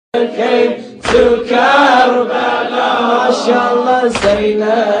came to Karbala. MashaAllah,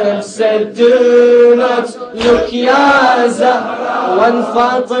 Zainab said, do not look ya Zahra. When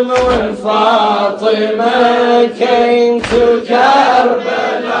Fatima came to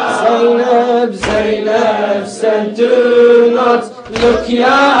Karbala, Zainab said, do not look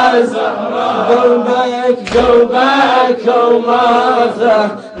ya Zahra. Go back, oh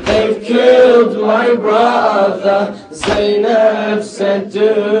mother, they've killed my brother. Zainab said,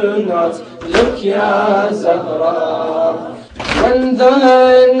 do not look ya Zahra. When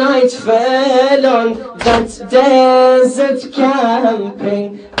the night fell on that desert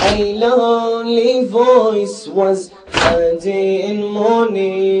camping, a lonely voice was heard in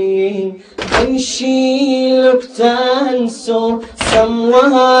mourning. Then she looked and saw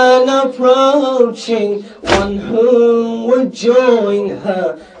someone approaching, one who would join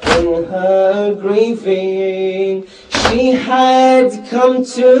her in her grieving. She had come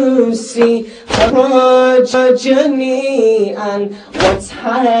to see her journey and what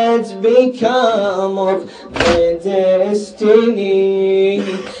had become of their destiny.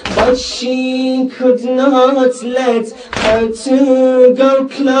 But she could not let her two go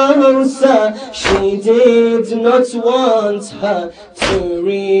closer. She did not want her to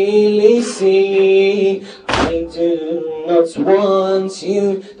really see. I do not want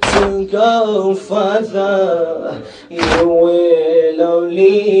you to go further. You will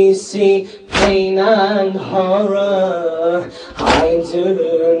only see pain and horror. I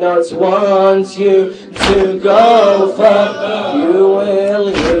do not want you to go further. You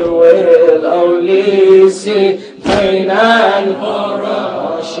will only see pain and horror.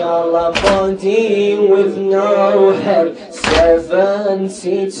 MashaAllah, body with no head,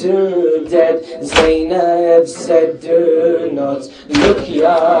 72 dead. Zainab said, do not look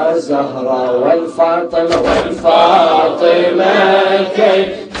ya Zahra. When Fatima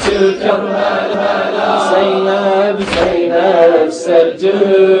came to Karbala, Zainab said, do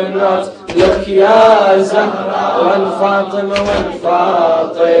not look ya Zahra. When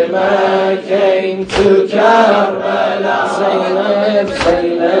Fatima came to Karbala, Zainab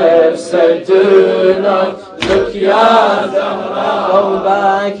said, do not look ya Zahra. Go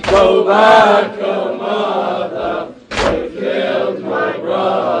back, oh mother, they killed my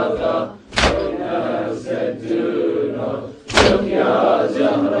brother. Zainab said, do not look ya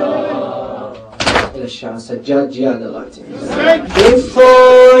Zahra.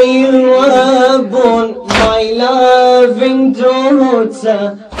 Before you were born, my loving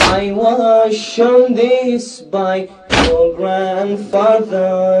daughter, I was shown this by your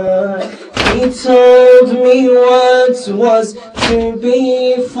grandfather. He told me what was to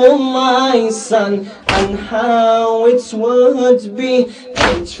be for my son, and how it would be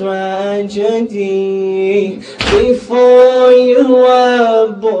a tragedy. Before you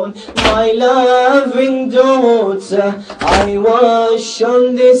were born, my loving daughter, I was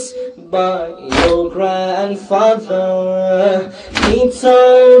shown this by your grandfather. He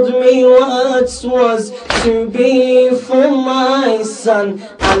told me what was to be for my son,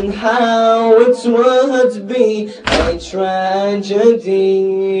 and how it would be a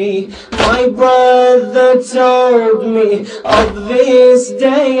tragedy. My brother told me of this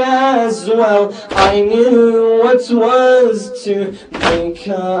day as well. I knew what was to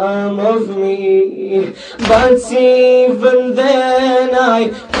become of me, but even then I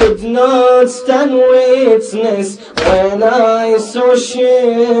could not stand witness when I saw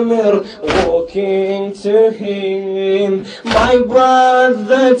Shimmer walking to him. My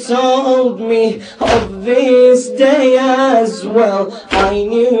brother told me of this day as well. I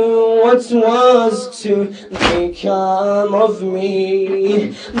knew what was to become of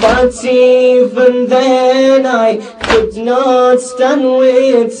me, but even then I could not stand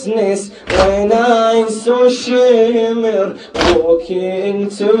witness when I saw Shimmer walking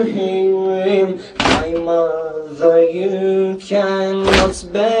to him. My mother, you cannot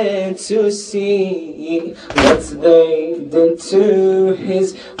bear to see what they did to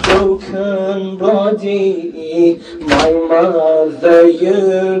his broken body. My mother,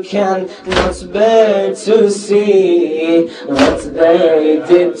 you cannot bear to see what they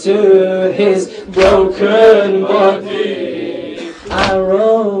did to his broken body.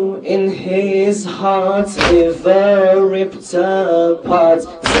 Arrow in his heart, liver ripped apart.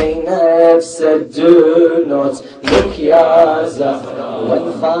 Zainab said, do not look ya Zahra.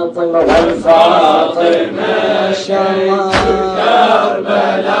 When Fatima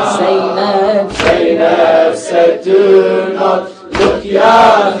Zainab said, do not look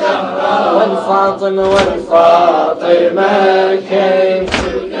ya Zahra. When Fatima came to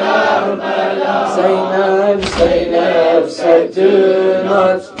Karbala, Zainab said, do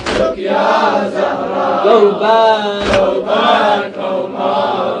not Ya Zahra. Go back, oh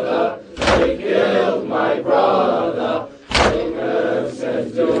mother. They killed my brother. Zainab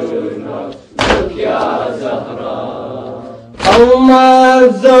said, do not look, Ya Zahra. Oh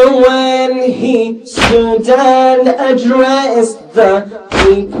mother, when he stood and addressed the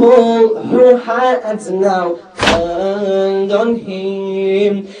people who had now turned on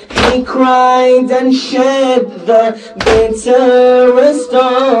him, he cried and shed the bitterest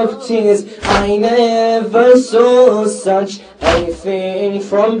of tears. I never saw such a thing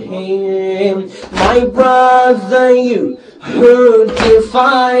from him. My brother, you who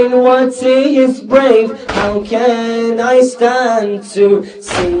define what is brave, how can I stand to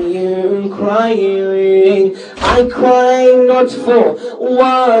see you crying? I cry not for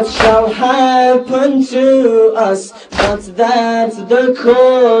what shall happen to us, but that the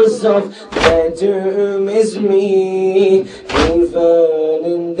cause of their doom is me. Even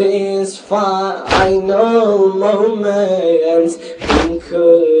in this final moment, he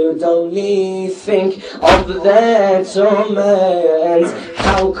could only think of their torment.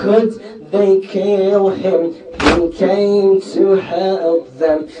 How could they kill him? He came to help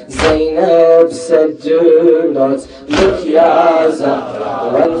them. Zainab said, do not look, Ya Zahra.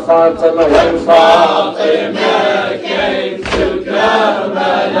 When Fatima came to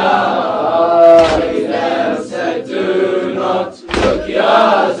Karbala, Zainab said, do not look,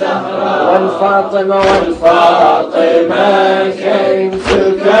 Ya Zahra. When Fatima came to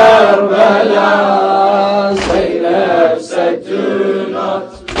Karbala, Zainab said, do not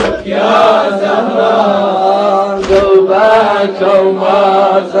look, Ya Zahra. Go back, oh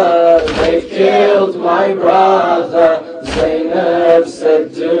mother, they've killed my brother. Zainab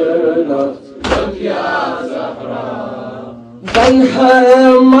said, do not look, Ya Zahra. Then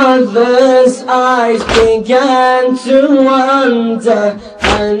her mother's eyes began to wander.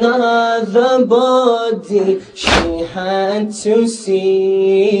 Another body she had to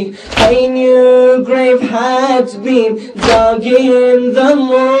see. A new grave had been dug in the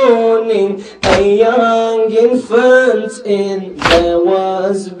morning. A young infant in there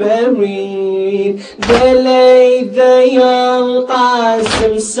was buried. There lay the young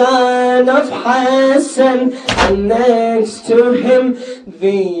Qasim, son of Hassan, and next to him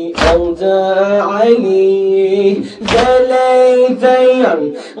the older Ali. There lay the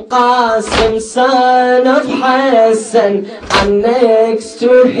young Qasim, son of Hassan, and next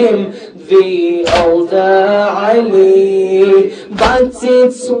to him the older Ali. But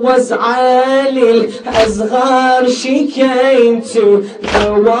it was Ali Asghar she came to,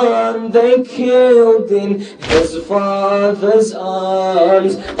 the one they killed in his father's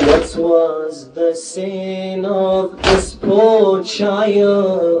arms. What was the sin of this poor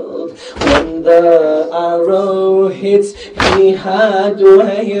child? When the arrow hit, he had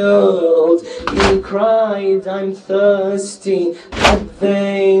wailed. He cried, I'm thirsty, had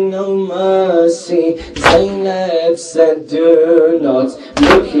they no mercy? Zainab said, do not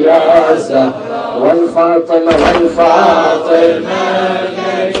look, Ya Zahra. When Fatima came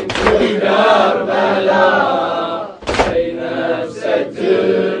to Karbala, Zainab said,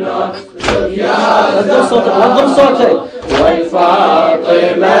 do not look, Ya Zahra. When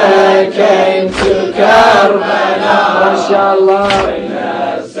Fatima came to Karbala, MashaAllah,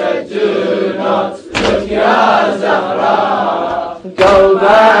 Zainab said, do not look, Ya Zahra. Go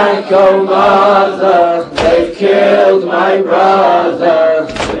back, oh mother, they've killed my brother.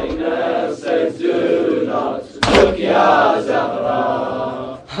 Zainab said, do not look, Ya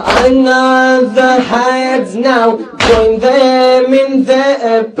Zahra. Another had now joined them in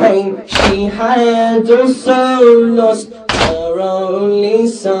their pain. She had also lost her only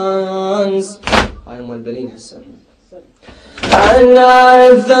sons.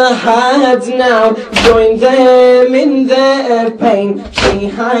 Another had now joined them in their pain. She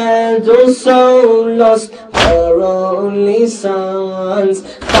had also lost her only sons.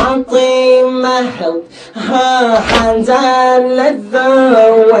 Fatima held her hand and led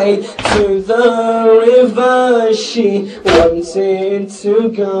the way to the river she wanted to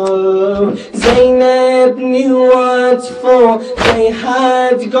go. Zainab knew what for, they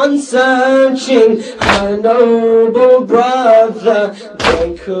had gone searching her noble brother.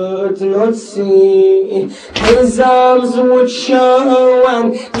 They could not see, his arms would show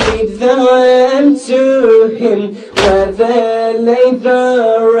and lead them to him, where there lay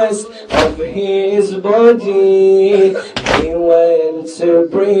the rest of his body. He went to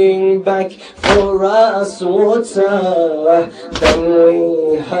bring back for us water. Then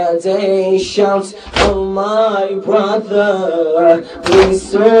we heard a shout, oh my brother. We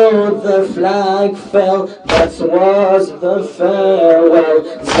saw the flag fell, that was the farewell.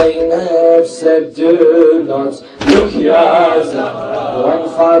 Zainab said, do not look, ya Zahra. When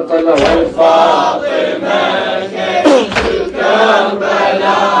Fatima came to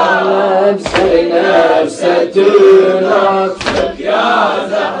Karbala, Zainab said, do not look, ya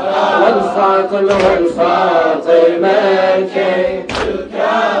Zahra. When Fatima came to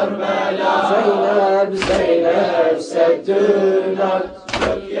Karbala, Zainab said, do not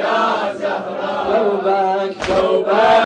look, ya Zahra. Go back, go back.